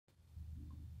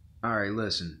All right,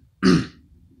 listen.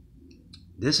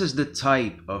 This is the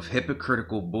type of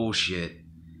hypocritical bullshit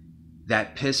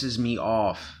that pisses me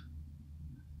off.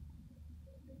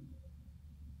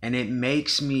 And it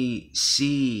makes me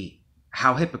see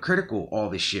how hypocritical all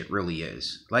this shit really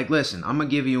is. Like, listen, I'm going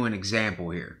to give you an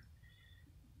example here.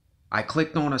 I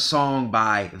clicked on a song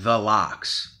by The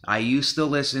Lox. I used to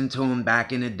listen to them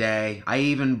back in the day. I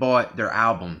even bought their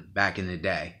album back in the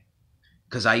day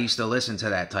because I used to listen to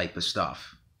that type of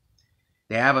stuff.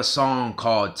 They have a song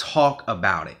called Talk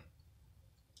About It.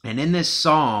 And in this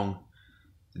song,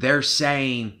 they're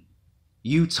saying,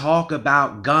 you talk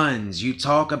about guns, you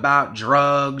talk about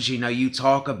drugs, you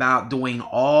talk about doing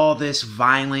all this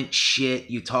violent shit,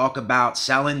 you talk about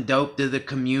selling dope to the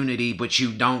community, but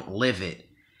you don't live it.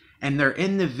 And they're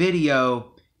in the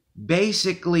video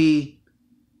basically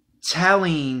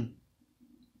telling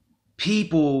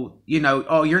people,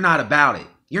 oh, you're not about it.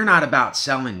 You're not about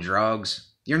selling drugs.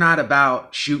 You're not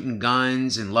about shooting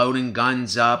guns and loading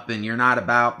guns up, and you're not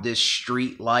about this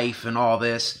street life and all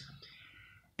this.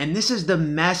 And this is the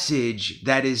message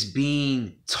that is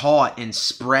being taught and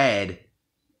spread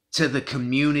to the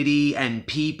community and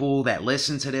people that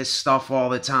listen to this stuff all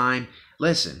the time.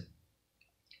 Listen,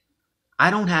 I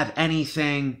don't have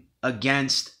anything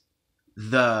against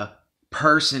the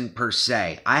person per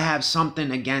se. I have something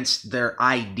against their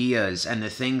ideas and the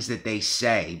things that they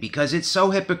say because it's so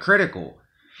hypocritical.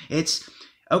 It's,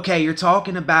 okay, you're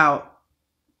talking about,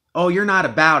 oh, you're not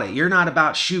about it. You're not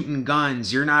about shooting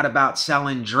guns. You're not about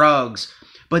selling drugs.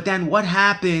 But then what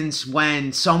happens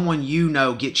when someone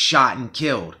gets shot and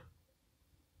killed?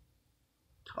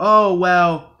 Oh,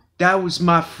 well, that was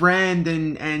my friend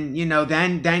and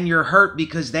then you're hurt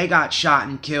because they got shot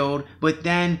and killed. But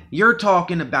then you're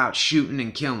talking about shooting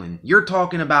and killing. You're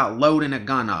talking about loading a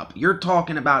gun up. You're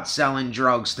talking about selling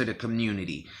drugs to the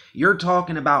community. You're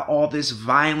talking about all this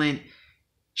violent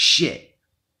shit.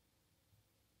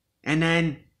 And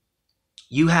then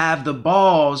you have the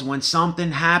balls when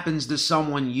something happens to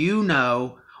someone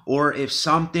or if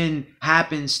something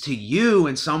happens to you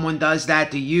and someone does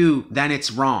that to you, then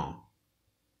it's wrong.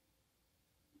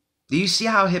 Do you see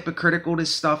how hypocritical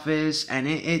this stuff is?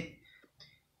 And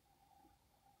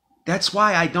that's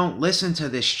why I don't listen to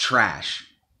this trash.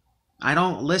 I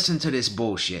don't listen to this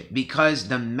bullshit because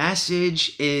the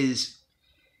message is,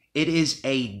 it is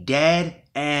a dead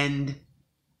end,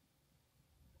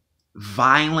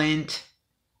 violent,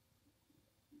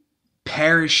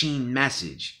 perishing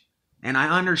message. And I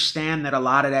understand that a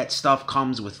lot of that stuff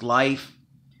comes with life.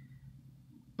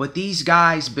 But these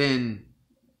guys been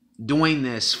doing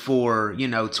this for,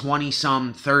 20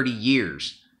 some 30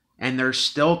 years. And they're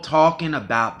still talking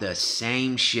about the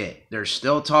same shit. They're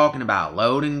still talking about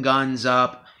loading guns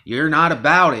up. You're not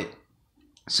about it,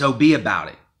 so be about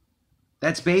it.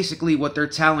 That's basically what they're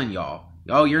telling y'all.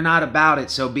 Oh, you're not about it,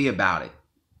 so be about it.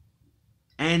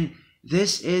 And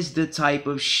this is the type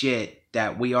of shit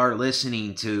that we are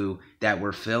listening to, that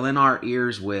we're filling our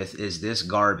ears with, is this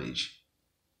garbage.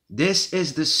 This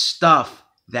is the stuff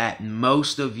that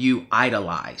most of you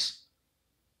idolize.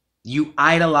 You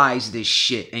idolize this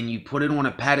shit and you put it on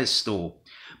a pedestal.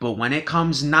 But when it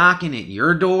comes knocking at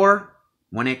your door,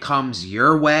 when it comes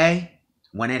your way,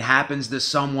 when it happens to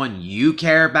someone you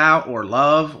care about or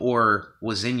love or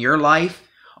was in your life,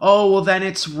 oh, well, then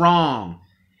it's wrong.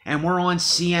 And we're on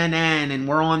CNN and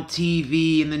we're on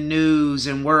TV and the news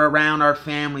and we're around our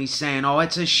family saying, oh,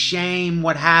 it's a shame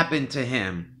what happened to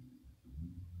him.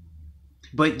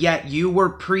 But yet you were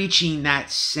preaching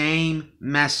that same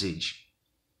message.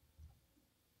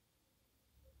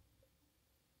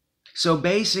 So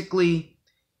basically,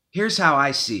 here's how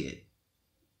I see it.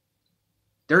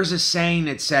 There's a saying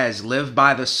that says, live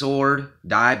by the sword,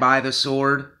 die by the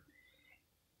sword.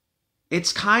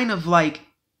 It's kind of like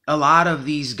a lot of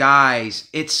these guys,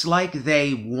 it's like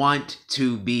they want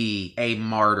to be a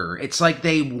martyr. It's like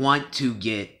they want to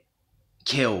get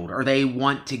killed, or they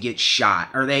want to get shot,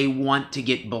 or they want to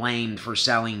get blamed for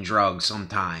selling drugs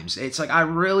sometimes. It's like, I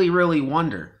really, really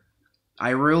wonder. I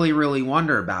really, really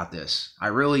wonder about this. I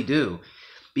really do.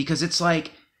 Because it's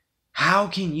like, how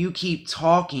can you keep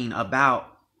talking about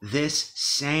this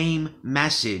same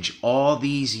message all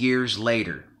these years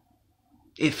later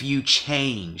if you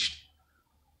changed?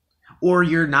 Or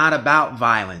you're not about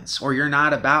violence, or you're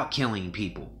not about killing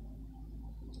people.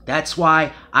 That's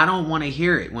why I don't want to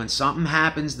hear it when something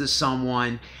happens to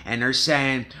someone and they're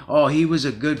saying, oh, he was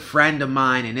a good friend of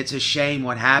mine and it's a shame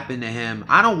what happened to him.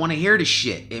 I don't want to hear the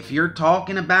shit. If you're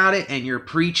talking about it and you're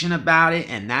preaching about it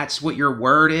and that's what your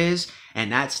word is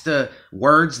and that's the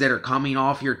words that are coming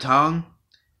off your tongue,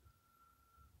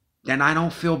 then I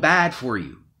don't feel bad for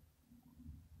you.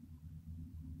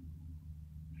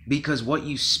 Because what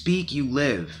you speak, you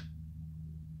live.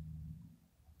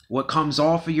 What comes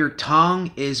off of your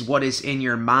tongue is what is in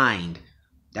your mind.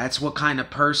 That's what kind of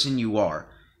person you are.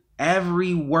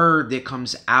 Every word that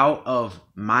comes out of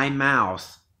my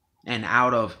mouth and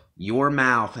out of your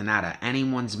mouth and out of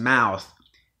anyone's mouth,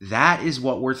 that is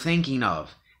what we're thinking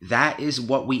of. That is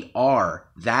what we are.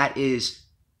 That is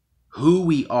who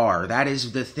we are. That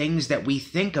is the things that we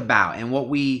think about and what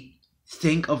we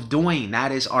think of doing.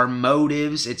 That is our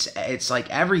motives. It's like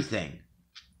everything.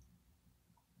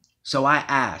 So I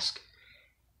ask,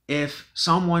 if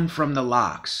someone from the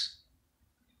Locks,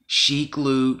 Chic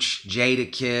Luch, Jada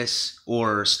Kiss,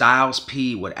 or Styles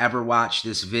P would ever watch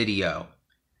this video,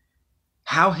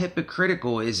 how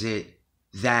hypocritical is it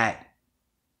that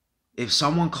if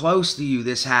someone close to you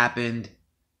this happened,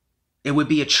 it would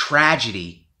be a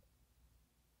tragedy?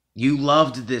 You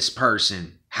loved this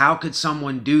person. How could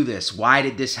someone do this? Why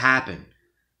did this happen?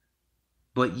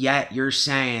 But yet you're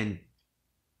saying,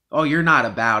 oh, you're not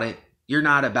about it. You're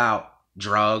not about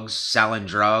drugs, selling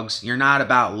drugs. You're not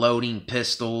about loading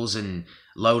pistols and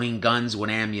loading guns with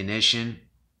ammunition.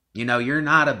 You know, you're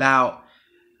not about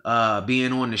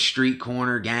being on the street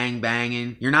corner gang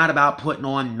banging. You're not about putting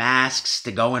on masks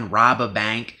to go and rob a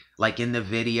bank like in the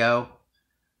video.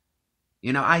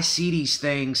 You know, I see these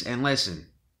things and listen,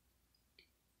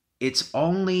 it's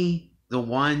only the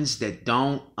ones that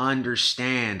don't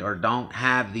understand or don't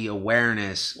have the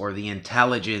awareness or the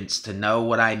intelligence to know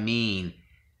what I mean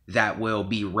that will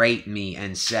berate me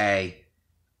and say,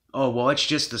 oh, well, it's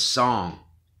just a song.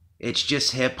 It's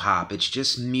just hip hop. It's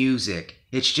just music.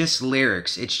 It's just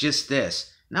lyrics. It's just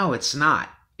this. No, it's not.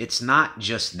 It's not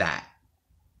just that.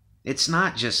 It's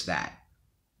not just that.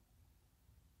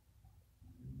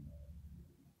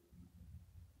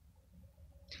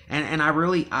 And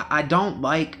I don't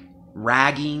like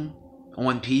ragging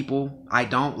on people. I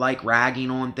don't like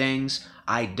ragging on things.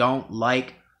 I don't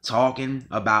like talking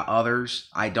about others.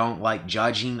 I don't like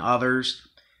judging others.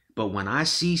 But when I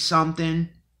see something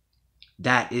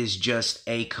that is just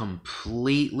a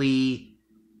completely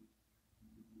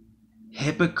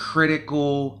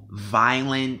hypocritical,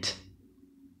 violent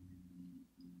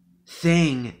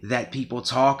thing that people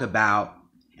talk about,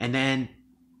 and then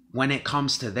when it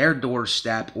comes to their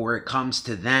doorstep, or it comes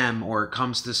to them, or it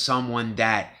comes to someone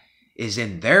that is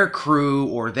in their crew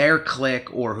or their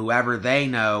clique or whoever they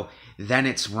know, then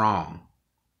it's wrong.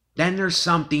 Then there's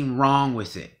something wrong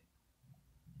with it.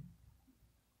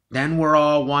 Then we're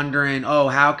all wondering, oh,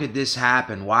 how could this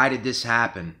happen? Why did this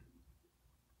happen?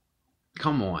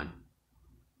 Come on.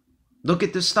 Look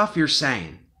at the stuff you're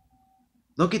saying.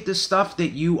 Look at the stuff that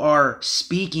you are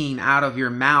speaking out of your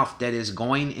mouth that is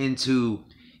going into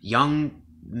young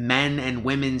men and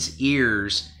women's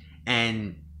ears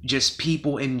and just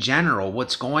people in general.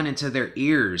 What's going into their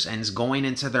ears and is going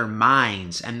into their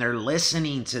minds, and they're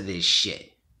listening to this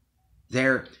shit.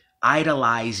 They're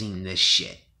idolizing this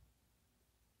shit.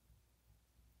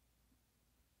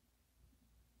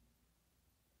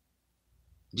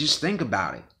 Just think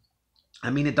about it. I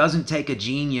mean, it doesn't take a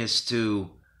genius to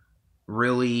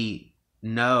really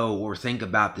know or think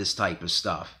about this type of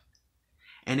stuff.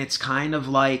 And it's kind of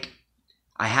like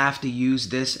I have to use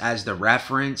this as the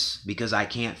reference because I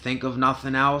can't think of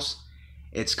nothing else.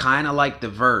 It's kind of like the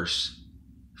verse,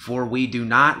 for we do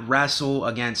not wrestle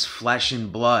against flesh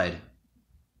and blood.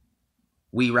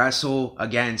 We wrestle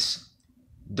against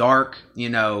dark,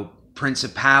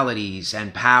 principalities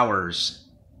and powers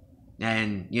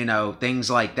and,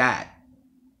 things like that.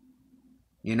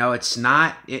 It's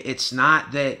not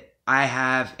that I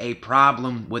have a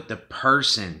problem with the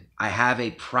person. I have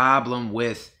a problem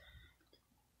with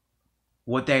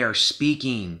what they are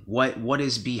speaking, what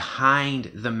is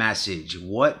behind the message,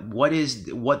 what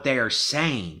is what they are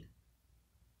saying.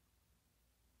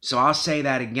 So I'll say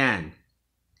that again.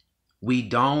 We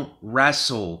don't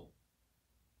wrestle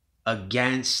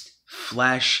against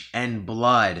flesh and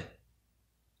blood.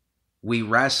 We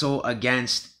wrestle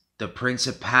against the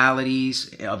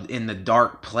principalities in the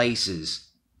dark places.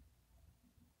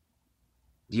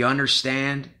 Do you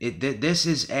understand? This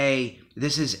is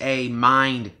a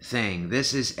mind thing.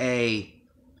 This is I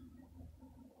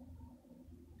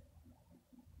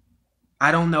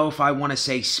don't know if I want to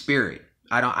say spirit.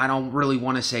 I don't really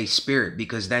want to say spirit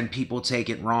because then people take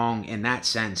it wrong in that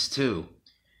sense too.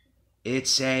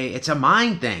 It's a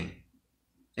mind thing.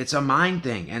 It's a mind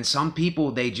thing. And some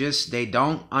people, they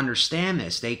don't understand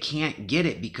this. They can't get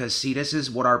it because, see, this is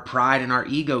what our pride and our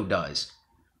ego does.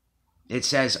 It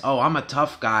says, oh, I'm a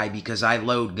tough guy because I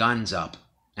load guns up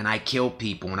and I kill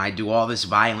people and I do all this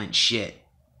violent shit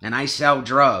and I sell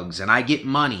drugs and I get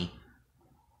money.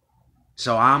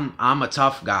 So I'm a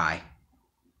tough guy.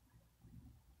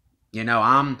 You know,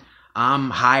 I'm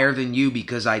higher than you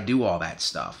because I do all that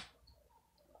stuff.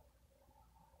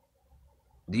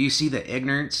 Do you see the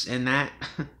ignorance in that?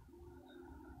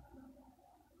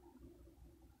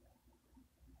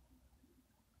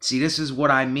 See, this is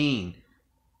what I mean.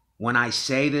 When I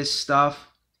say this stuff,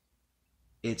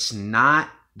 it's not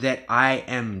that I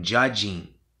am judging.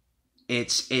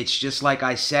 It's just like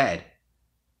I said.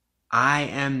 I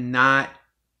am not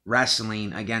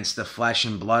wrestling against the flesh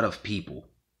and blood of people.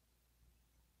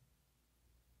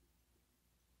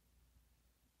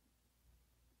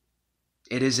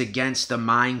 It is against the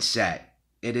mindset.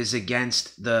 It is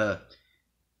against the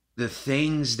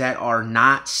things that are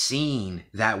not seen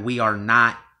that we are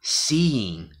not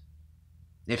seeing,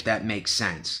 if that makes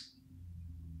sense.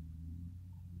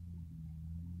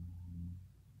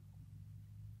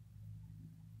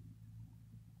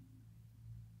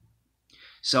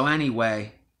 So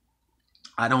anyway,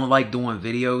 I don't like doing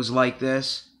videos like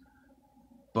this,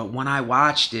 but when I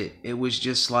watched it, it was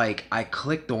just like I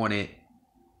clicked on it,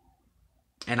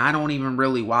 and I don't even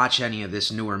really watch any of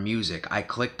this newer music. I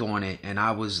clicked on it and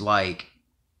I was like,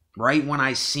 right when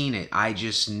I seen it, I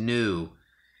just knew.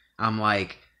 I'm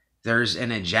like, there's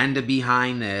an agenda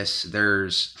behind this.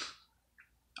 There's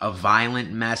a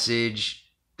violent message.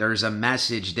 There's a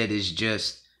message that is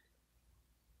just,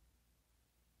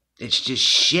 it's just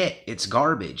shit. It's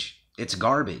garbage. It's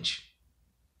garbage.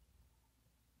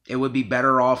 It would be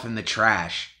better off in the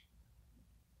trash.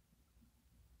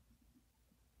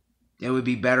 It would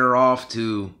be better off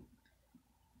to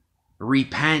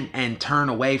repent and turn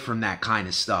away from that kind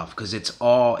of stuff, because it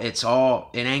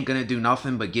ain't gonna do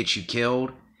nothing but get you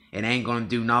killed. It ain't gonna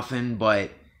do nothing but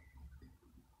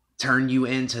turn you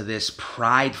into this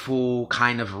prideful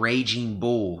kind of raging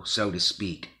bull, so to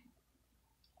speak,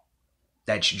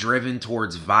 that's driven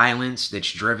towards violence,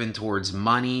 that's driven towards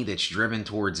money, that's driven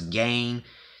towards gain,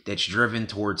 that's driven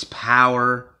towards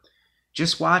power.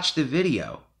 Just watch the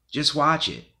video. Just watch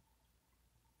it.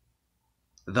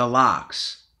 The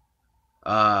Locks.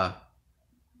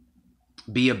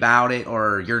 Be about it,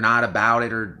 or you're not about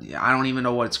it, or I don't even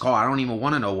know what it's called. I don't even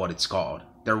want to know what it's called.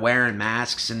 They're wearing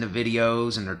masks in the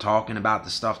videos and they're talking about the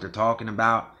stuff they're talking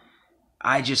about.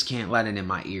 I just can't let it in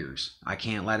my ears. I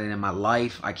can't let it in my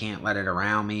life. I can't let it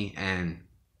around me. And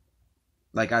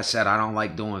like I said, I don't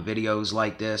like doing videos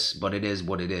like this, but it is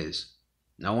what it is.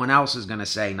 No one else is going to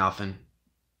say nothing,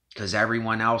 because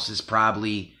everyone else is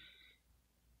probably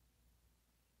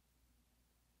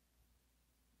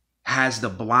has the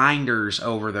blinders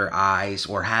over their eyes,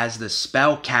 or has the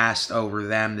spell cast over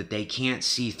them that they can't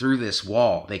see through this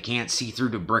wall. They can't see through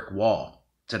the brick wall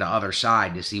to the other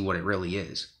side to see what it really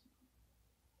is.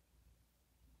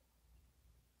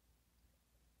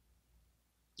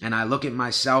 And I look at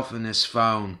myself in this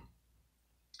phone,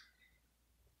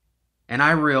 and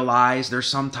I realize there's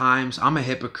sometimes I'm a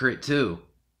hypocrite too.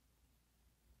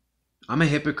 I'm a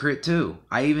hypocrite too.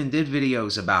 I even did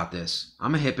videos about this.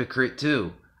 I'm a hypocrite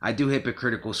too. I do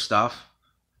hypocritical stuff.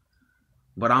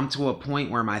 But I'm to a point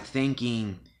where my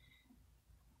thinking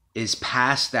is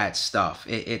past that stuff.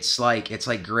 It's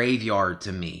like graveyard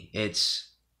to me. It's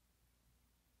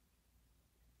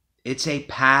a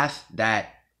path that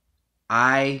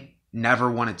I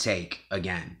never want to take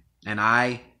again. And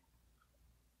I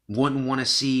wouldn't want to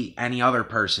see any other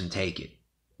person take it.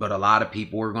 But a lot of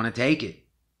people are going to take it.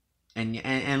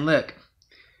 And look,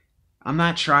 I'm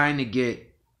not trying to get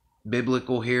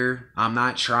biblical here. I'm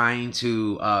not trying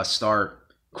to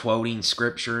start quoting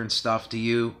scripture and stuff to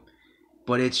you.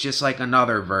 But it's just like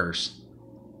another verse.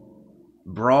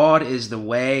 Broad is the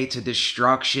way to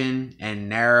destruction, and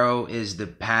narrow is the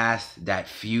path that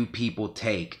few people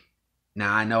take.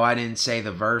 Now, I know I didn't say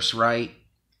the verse right.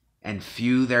 And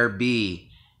few there be.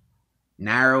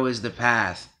 Narrow is the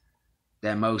path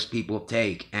that most people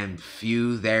take, and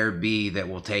few there be that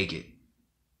will take it.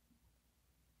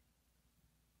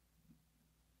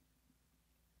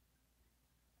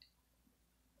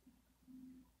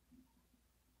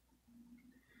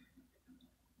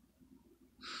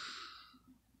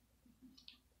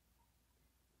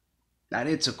 That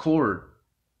it's a cord.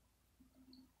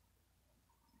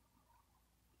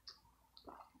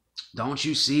 Don't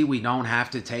you see we don't have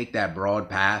to take that broad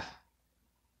path?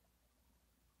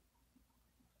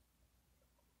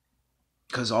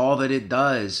 Because all that it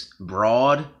does,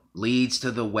 broad leads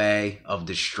to the way of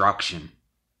destruction.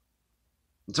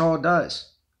 That's all it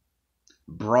does.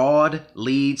 Broad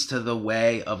leads to the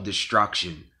way of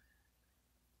destruction.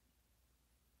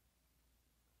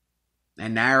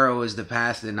 And narrow is the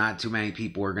path that not too many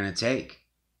people are going to take.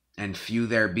 And few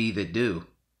there be that do.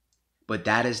 But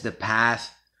that is the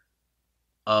path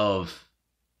of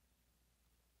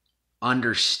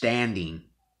understanding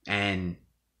and,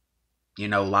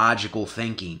 logical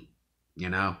thinking, you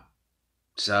know?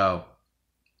 So,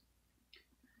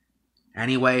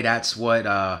 anyway, that's what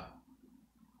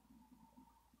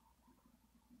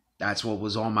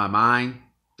was on my mind.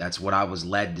 That's what I was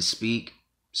led to speak.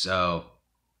 So,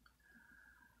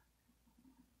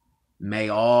 may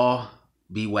all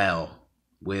be well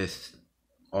with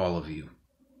all of you.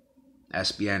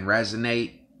 SBN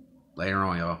Resonate. Later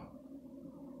on, y'all.